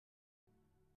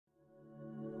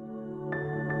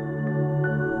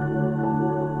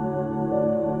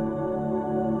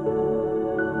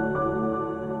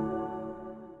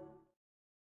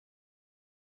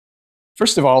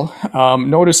First of all,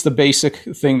 notice the basic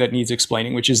thing that needs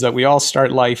explaining, which is that we all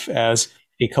start life as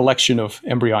a collection of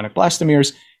embryonic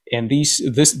blastomeres, and this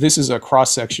is a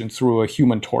cross section through a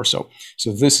human torso.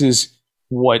 So this is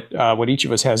what each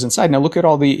of us has inside. Now look at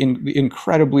all the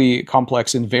incredibly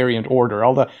complex invariant order,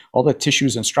 all the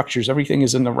tissues and structures. Everything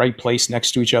is in the right place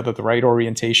next to each other, the right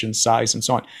orientation, size, and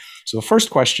so on. So the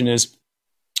first question is,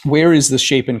 where is the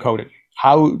shape encoded?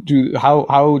 How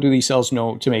do these cells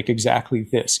know to make exactly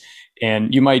this?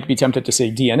 And you might be tempted to say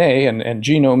DNA and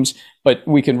genomes, but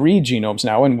we can read genomes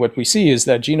now. And what we see is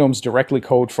that genomes directly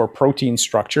code for protein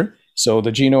structure. So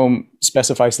the genome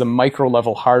specifies the micro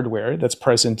level hardware that's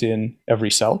present in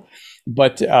every cell.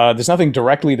 But there's nothing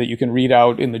directly that you can read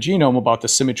out in the genome about the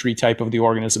symmetry type of the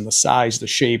organism, the size, the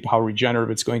shape, how regenerative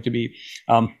it's going to be.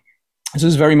 This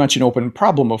is very much an open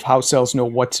problem of how cells know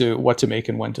what to make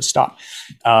and when to stop.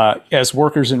 As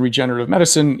workers in regenerative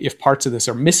medicine, if parts of this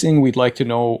are missing, we'd like to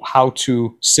know how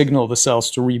to signal the cells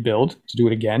to rebuild, to do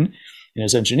it again. And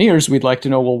as engineers, we'd like to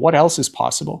know, well, what else is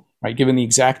possible, right? Given the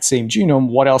exact same genome,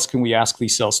 what else can we ask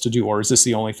these cells to do? Or is this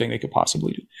the only thing they could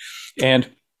possibly do? And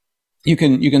you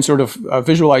can sort of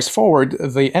visualize forward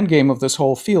the end game of this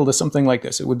whole field is something like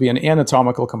this. It would be an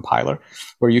anatomical compiler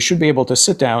where you should be able to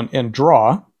sit down and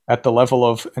draw at the level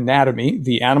of anatomy,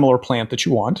 the animal or plant that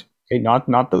you want, okay, not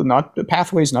the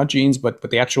pathways, not genes, but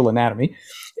the actual anatomy.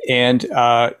 And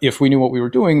if we knew what we were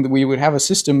doing, we would have a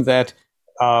system that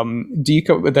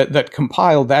that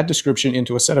compiled that description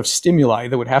into a set of stimuli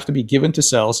that would have to be given to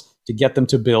cells to get them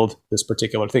to build this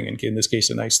particular thing. In this case,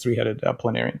 a nice three-headed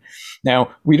planarian.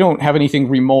 Now, we don't have anything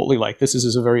remotely like this. This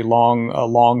is a very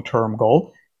long-term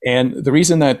goal. And the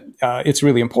reason that it's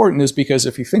really important is because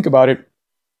if you think about it,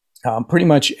 pretty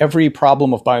much every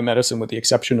problem of biomedicine, with the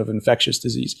exception of infectious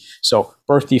disease, so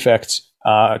birth defects,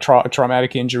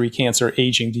 traumatic injury, cancer,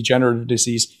 aging, degenerative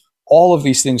disease, all of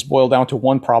these things boil down to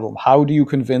one problem. How do you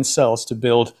convince cells to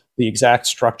build the exact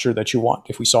structure that you want?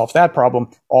 If we solve that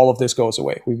problem, all of this goes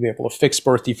away. We'd be able to fix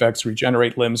birth defects,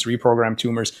 regenerate limbs, reprogram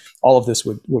tumors. All of this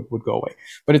would go away.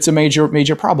 But it's a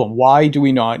major problem. Why do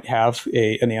we not have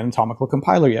an anatomical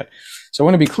compiler yet? So I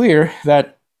want to be clear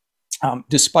that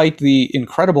despite the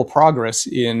incredible progress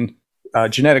in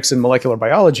genetics and molecular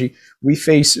biology, we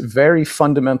face very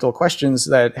fundamental questions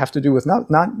that have to do with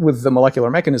not with the molecular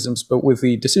mechanisms, but with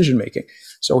the decision making.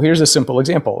 So here's a simple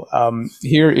example.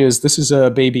 This is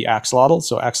a baby axolotl.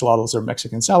 So axolotls are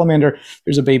Mexican salamander.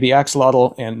 Here's a baby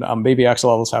axolotl, and baby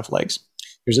axolotls have legs.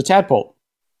 Here's a tadpole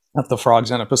of the frog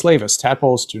Xenopus laevis.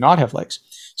 Tadpoles do not have legs.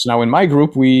 So now in my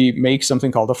group, we make something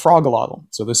called a frogolotl.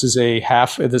 So this is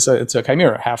it's a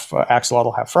chimera, half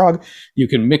axolotl, half frog. You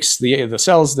can mix the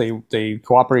cells. They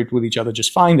cooperate with each other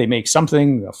just fine. They make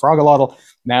something, a frogolotl.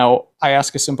 Now I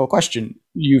ask a simple question.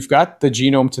 You've got the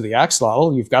genome to the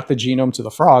axolotl. You've got the genome to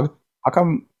the frog. How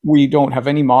come we don't have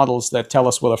any models that tell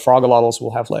us whether frogolotls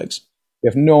will have legs? We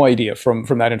have no idea from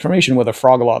that information whether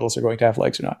frogolotls are going to have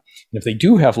legs or not. And if they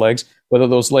do have legs, whether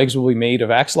those legs will be made of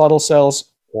axolotl cells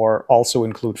or also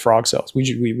include frog cells.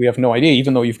 We have no idea,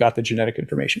 even though you've got the genetic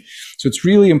information. So it's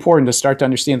really important to start to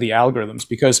understand the algorithms,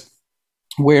 because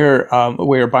where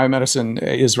biomedicine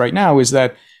is right now is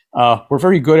that we're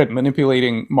very good at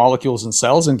manipulating molecules and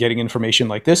cells and getting information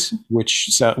like this, which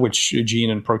gene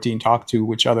and protein talk to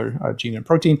which other gene and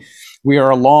protein. We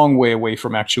are a long way away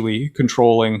from actually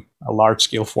controlling a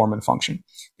large-scale form and function.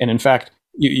 And in fact,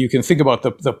 you can think about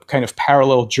the kind of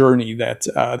parallel journey that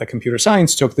computer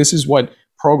science took. This is what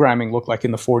programming looked like in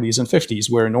the 40s and 50s,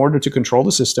 where in order to control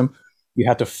the system, you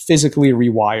had to physically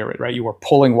rewire it, right? You were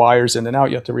pulling wires in and out,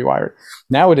 you had to rewire it.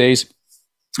 Nowadays,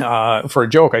 for a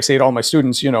joke, I say to all my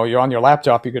students, you're on your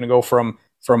laptop, you're going to go from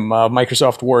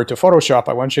Microsoft Word to Photoshop.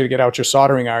 I want you to get out your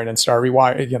soldering iron and start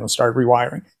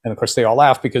rewiring. And of course, they all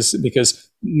laugh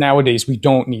because nowadays we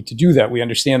don't need to do that. We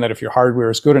understand that if your hardware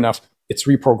is good enough, it's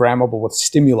reprogrammable with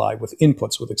stimuli, with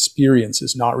inputs, with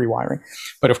experiences, not rewiring.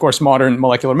 But of course, modern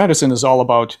molecular medicine is all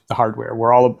about the hardware.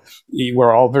 We're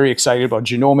all very excited about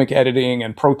genomic editing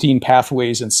and protein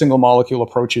pathways and single molecule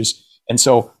approaches. And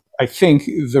so I think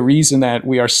the reason that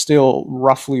we are still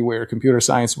roughly where computer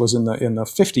science was in the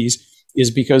 50s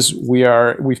is because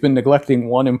we've been neglecting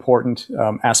one important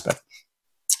aspect,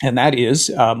 and that is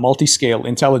multi-scale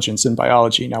intelligence in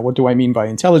biology. Now, what do I mean by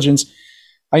intelligence?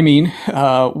 I mean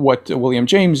what William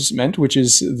James meant, which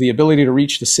is the ability to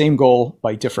reach the same goal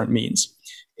by different means.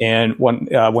 And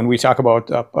when we talk about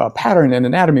pattern and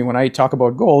anatomy, when I talk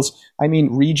about goals, I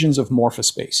mean regions of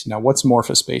morphospace. Now, what's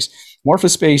morphospace?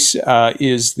 Morphospace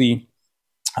is the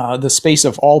space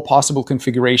of all possible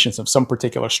configurations of some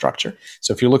particular structure.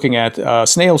 So if you're looking at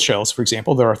snail shells, for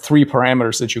example, there are 3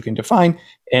 parameters that you can define,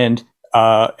 and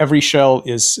every shell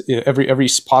is every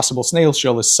possible snail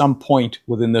shell is some point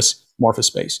within this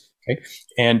morphospace. Okay,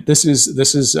 and this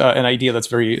is an idea that's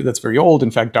very old.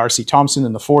 In fact, Darcy Thompson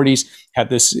in the 40s had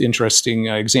this interesting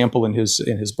example in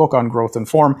his book on growth and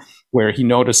form, where he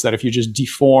noticed that if you just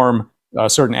deform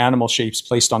certain animal shapes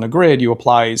placed on a grid, you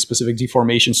apply specific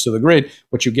deformations to the grid,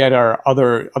 what you get are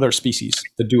other species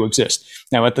that do exist.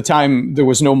 Now, at the time, there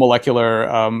was no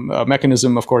molecular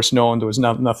mechanism, of course, known. There was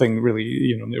nothing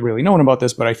really really known about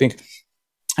this, but I think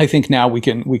now we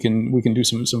can do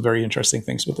some very interesting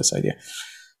things with this idea.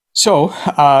 So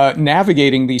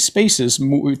navigating these spaces,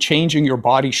 changing your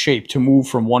body shape to move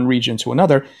from one region to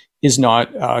another is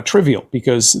not trivial,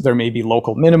 because there may be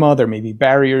local minima, there may be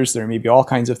barriers, there may be all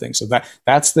kinds of things. So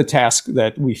that's the task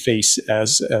that we face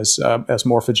as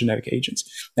morphogenetic agents.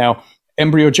 Now,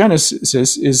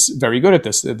 embryogenesis is very good at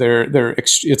this.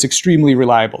 It's extremely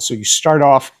reliable. So you start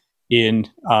off in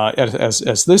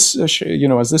as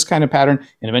this kind of pattern,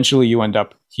 and eventually you end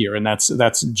up here, and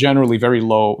that's generally very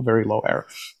low error.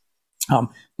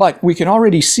 But we can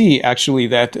already see actually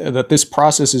that this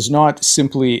process is not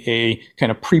simply a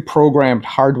kind of pre-programmed,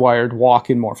 hardwired walk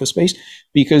in morphospace,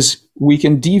 because we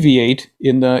can deviate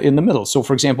in the middle. So,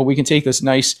 for example, we can take this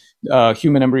nice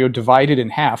human embryo, divide it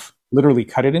in half, literally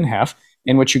cut it in half,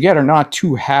 and what you get are not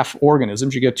two half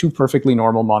organisms. You get two perfectly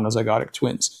normal monozygotic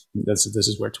twins. This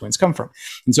is where twins come from.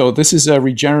 And so this is a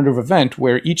regenerative event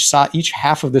where each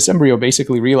half of this embryo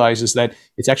basically realizes that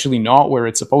it's actually not where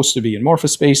it's supposed to be in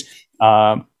morphospace,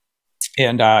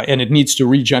 and it needs to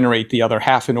regenerate the other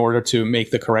half in order to make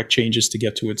the correct changes to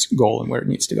get to its goal and where it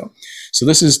needs to go. So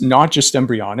this is not just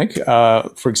embryonic.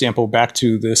 For example, back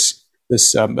to this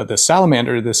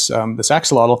salamander, this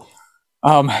axolotl.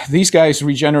 These guys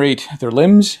regenerate their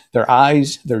limbs, their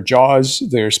eyes, their jaws,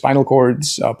 their spinal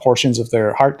cords, portions of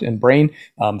their heart and brain,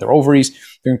 their ovaries.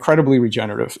 They're incredibly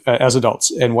regenerative as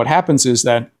adults. And what happens is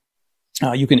that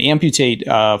you can amputate,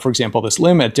 for example, this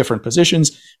limb at different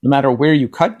positions. No matter where you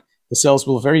cut, the cells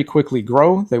will very quickly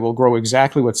grow. They will grow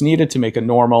exactly what's needed to make a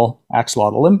normal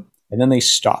axolotl limb, and then they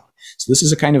stop. So this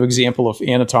is a kind of example of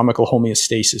anatomical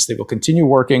homeostasis. They will continue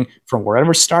working from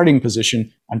wherever starting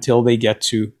position until they get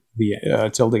to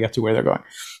where they're going.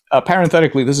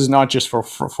 Parenthetically, this is not just for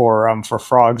frogs and for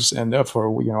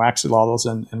axolotls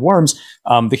and worms.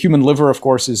 The human liver, of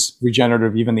course, is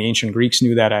regenerative. Even the ancient Greeks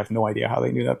knew that. I have no idea how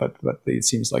they knew that, but it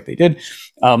seems like they did.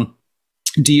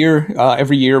 Deer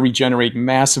every year regenerate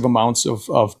massive amounts of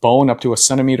bone, up to 1.5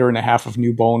 centimeters of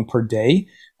new bone per day.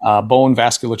 Bone,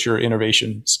 vasculature,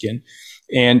 innervation, skin.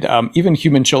 And even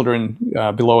human children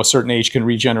below a certain age can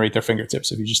regenerate their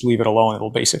fingertips. If you just leave it alone, it'll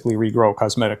basically regrow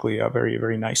cosmetically. A very,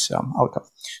 very nice outcome.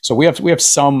 So we have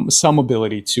some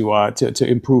ability to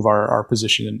improve our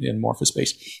position in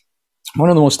morphospace. One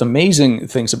of the most amazing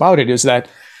things about it is that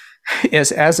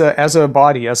as a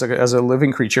body, as a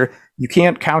living creature, you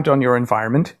can't count on your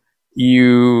environment.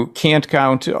 You can't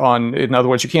count on, in other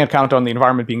words, you can't count on the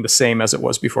environment being the same as it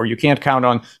was before. You can't count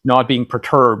on not being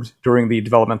perturbed during the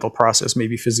developmental process,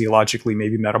 maybe physiologically,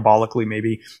 maybe metabolically,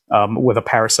 maybe with a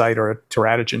parasite or a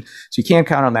teratogen. So you can't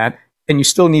count on that, and you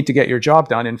still need to get your job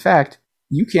done. In fact,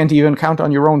 you can't even count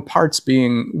on your own parts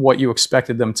being what you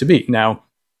expected them to be. Now,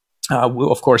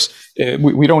 of course,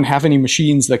 we don't have any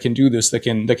machines that can do this, that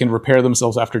can repair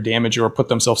themselves after damage or put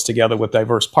themselves together with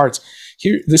diverse parts.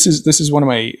 Here, this is one of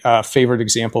my favorite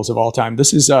examples of all time.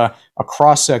 This is a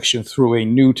cross section through a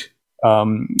newt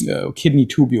kidney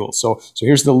tubule. So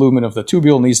here's the lumen of the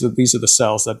tubule, and these are the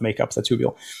cells that make up the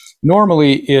tubule.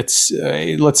 Normally, it's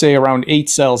let's say around 8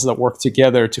 cells that work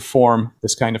together to form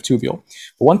this kind of tubule.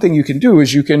 But one thing you can do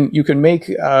is you can make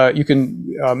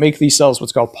these cells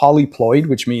what's called polyploid,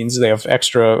 which means they have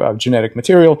extra genetic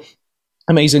material.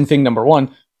 Amazing thing number one.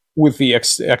 With the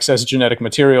excess genetic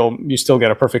material, you still get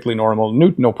a perfectly normal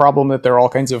newt, no problem. That there are all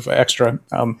kinds of extra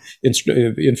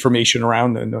information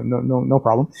around, no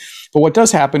problem. But what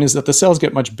does happen is that the cells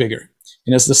get much bigger.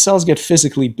 And as the cells get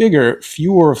physically bigger,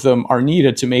 fewer of them are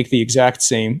needed to make the exact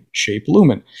same shape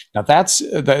lumen. Now that's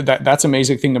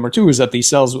amazing thing number two, is that these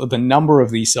cells, the number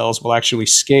of these cells will actually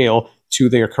scale to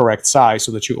their correct size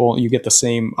so that you get the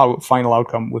same final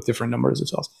outcome with different numbers of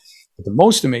cells. But the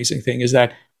most amazing thing is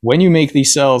that when you make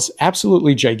these cells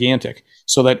absolutely gigantic,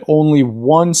 so that only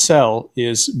one cell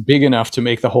is big enough to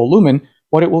make the whole lumen,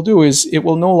 what it will do is it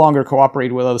will no longer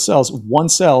cooperate with other cells. One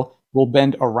cell will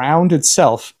bend around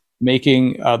itself,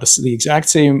 making the exact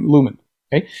same lumen.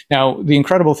 Okay? Now, the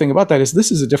incredible thing about that is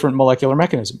this is a different molecular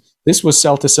mechanism. This was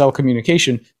cell-to-cell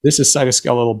communication. This is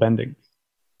cytoskeletal bending.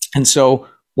 And so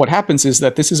what happens is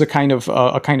that this is a kind of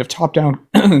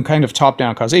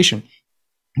top-down causation.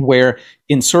 where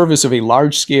in service of a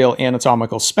large-scale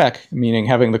anatomical spec, meaning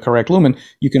having the correct lumen,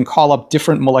 you can call up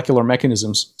different molecular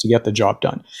mechanisms to get the job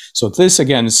done. So this,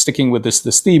 again, is sticking with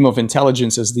this theme of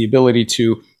intelligence as the ability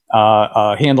to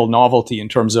handle novelty in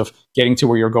terms of getting to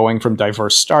where you're going from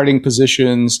diverse starting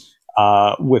positions,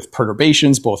 with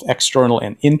perturbations, both external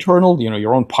and internal. You know,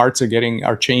 your own parts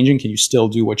are changing. Can you still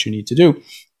do what you need to do?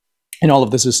 And all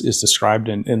of this is described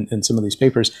in some of these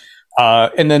papers.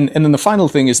 And then the final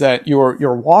thing is that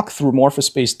your walk through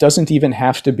morphospace doesn't even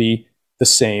have to be the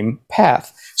same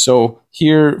path. So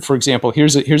here, for example,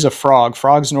 here's a frog.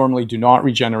 Frogs normally do not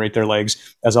regenerate their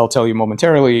legs. As I'll tell you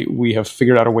momentarily, we have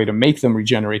figured out a way to make them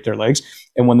regenerate their legs.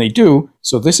 And when they do,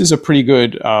 so this is a pretty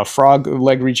good frog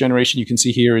leg regeneration. You can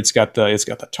see here it's got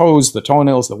the toes, the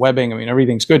toenails, the webbing. I mean,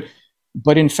 everything's good.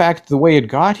 But in fact, the way it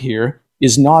got here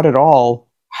is not at all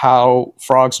how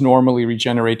frogs normally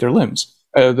regenerate their limbs.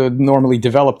 Normally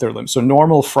develop their limbs. So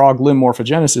normal frog limb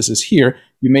morphogenesis is here.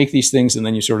 You make these things, and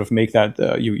then you sort of make that.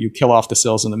 You kill off the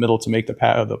cells in the middle to make the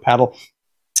paddle.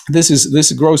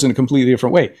 This grows in a completely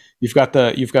different way. You've got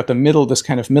the middle, this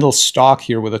kind of middle stalk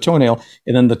here with a toenail,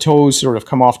 and then the toes sort of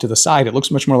come off to the side. It looks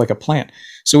much more like a plant.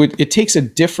 So it takes a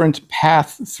different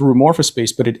path through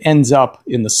morphospace, but it ends up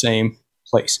in the same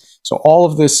place. So all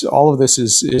of this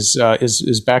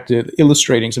is back to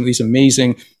illustrating some of these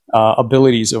amazing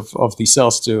abilities of these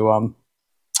cells to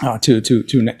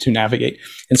navigate.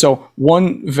 And so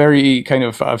one very kind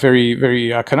of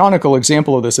very canonical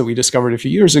example of this that we discovered a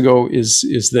few years ago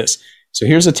is this. So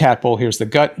here's a tadpole. Here's the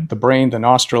gut, the brain, the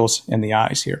nostrils, and the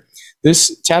eyes here.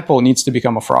 This tadpole needs to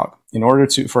become a frog. In order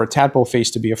for a tadpole face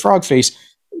to be a frog face,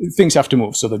 things have to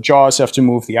move. So the jaws have to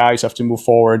move, the eyes have to move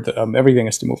forward, everything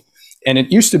has to move. And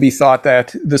it used to be thought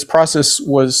that this process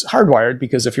was hardwired,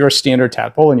 because if you're a standard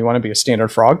tadpole and you want to be a standard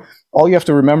frog, all you have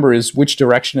to remember is which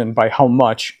direction and by how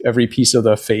much every piece of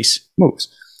the face moves.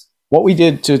 What we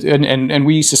did and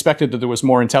we suspected that there was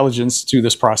more intelligence to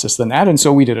this process than that, and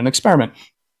so we did an experiment.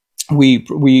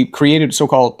 We created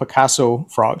so-called Picasso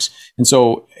frogs. And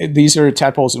so these are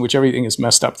tadpoles in which everything is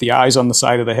messed up. The eyes on the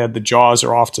side of the head, the jaws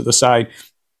are off to the side,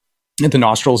 and the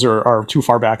nostrils are too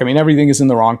far back. I mean, everything is in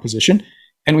the wrong position.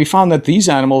 And we found that these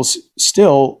animals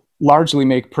still largely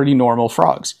make pretty normal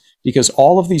frogs, because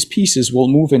all of these pieces will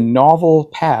move in novel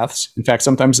paths. In fact,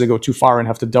 sometimes they go too far and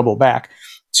have to double back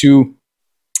to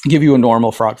give you a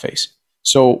normal frog face.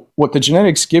 So what the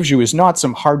genetics gives you is not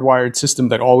some hardwired system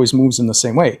that always moves in the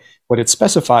same way. What it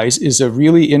specifies is a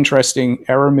really interesting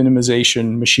error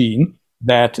minimization machine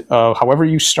that, however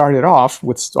you start it off,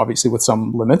 obviously with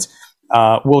some limits,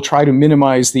 we'll try to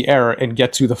minimize the error and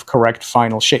get to the correct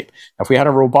final shape. Now, if we had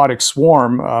a robotic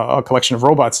swarm, a collection of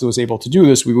robots that was able to do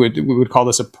this, we would call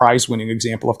this a prize-winning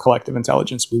example of collective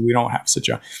intelligence. We don't have such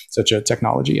a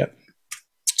technology yet.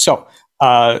 So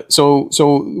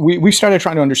we started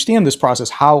trying to understand this process.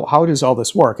 How does all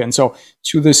this work? And so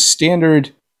to this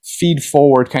standard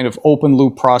feed-forward kind of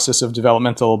open-loop process of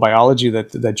developmental biology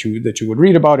that you would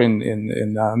read about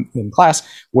in class,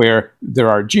 where there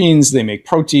are genes, they make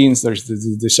proteins. There's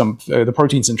some the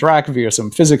proteins interact via some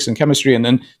physics and chemistry, and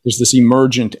then there's this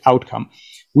emergent outcome.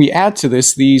 We add to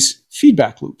this these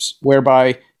feedback loops,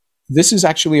 whereby this is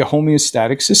actually a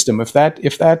homeostatic system. If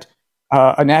that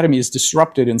anatomy is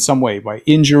disrupted in some way by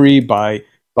injury, by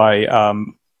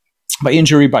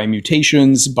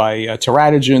mutations, by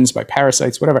teratogens, by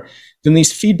parasites, whatever, then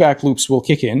these feedback loops will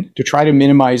kick in to try to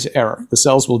minimize error. The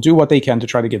cells will do what they can to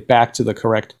try to get back to the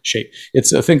correct shape.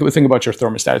 It's a think about your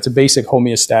thermostat. It's a basic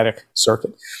homeostatic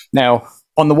circuit. Now,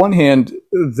 on the one hand,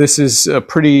 this is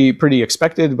pretty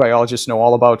expected. Biologists know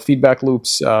all about feedback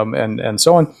loops and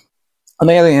so on. On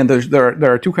the other hand,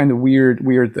 there are two kind of weird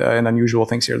and unusual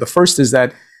things here. The first is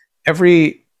that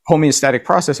every homeostatic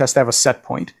process has to have a set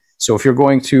point. So if you're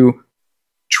going to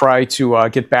try to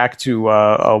get back to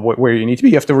where you need to be,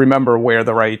 you have to remember where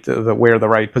the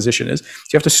right position is. So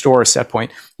you have to store a set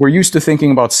point. We're used to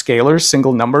thinking about scalars,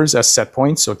 single numbers, as set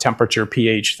points, so temperature,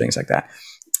 pH, things like that.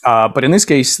 But in this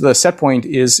case, the set point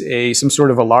is some sort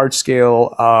of a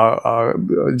large-scale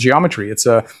geometry. It's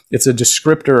a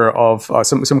descriptor of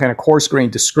some kind of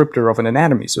coarse-grained descriptor of an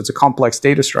anatomy. So it's a complex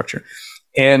data structure.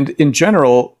 And in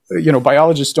general,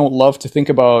 biologists don't love to think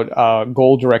about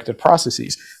goal-directed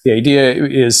processes. The idea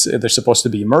is there's supposed to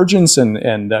be emergence and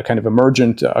kind of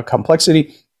emergent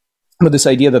complexity. But this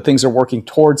idea that things are working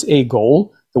towards a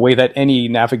goal, the way that any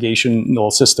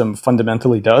navigational system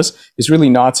fundamentally does, is really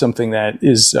not something that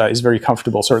is very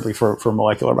comfortable, certainly for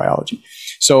molecular biology.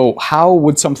 So how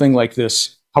would something like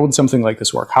this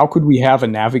work? How could we have a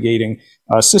navigating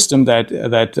system that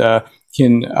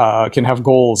can have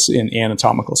goals in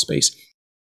anatomical space?